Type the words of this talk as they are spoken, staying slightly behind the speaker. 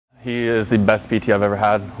He is the best PT I've ever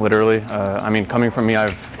had, literally. I mean, coming from me,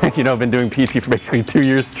 I've been doing PT for basically 2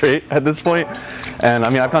 years straight at this point. And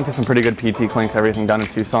I mean, I've gone to some pretty good PT clinics, everything down in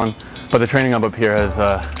Tucson, but the training up here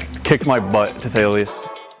has kicked my butt, to say the least.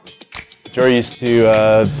 Jory used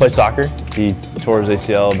to play soccer. He tore his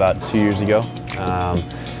ACL about 2 years ago,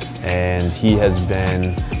 and he has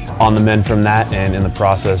been on the mend from that, and in the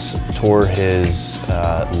process tore his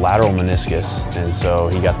lateral meniscus, and so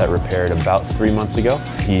he got that repaired about 3 months ago.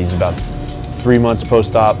 He's about 3 months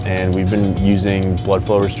post-op, and we've been using blood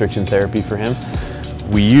flow restriction therapy for him.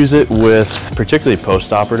 We use it particularly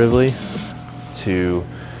post-operatively, to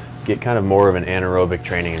get kind of more of an anaerobic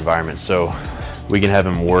training environment. So we can have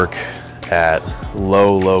him work at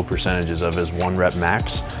low percentages of his 1 rep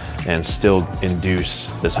max and still induce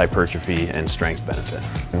this hypertrophy and strength benefit.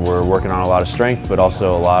 And we're working on a lot of strength, but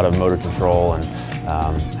also a lot of motor control and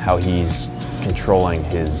how he's controlling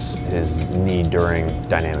his knee during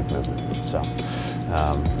dynamic movement. So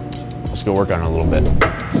let's go work on it a little bit.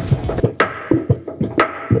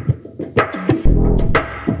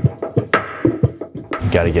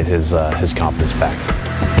 Got to get his confidence back.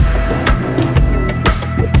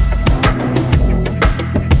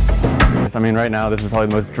 I mean, right now, this is probably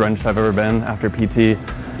the most drenched I've ever been after PT.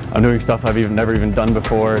 I'm doing stuff I've never even done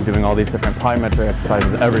before, doing all these different plyometric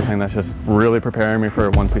exercises, everything that's just really preparing me for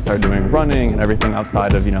once we start doing running and everything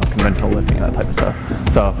outside of, conventional lifting and that type of stuff.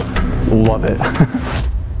 So, love it.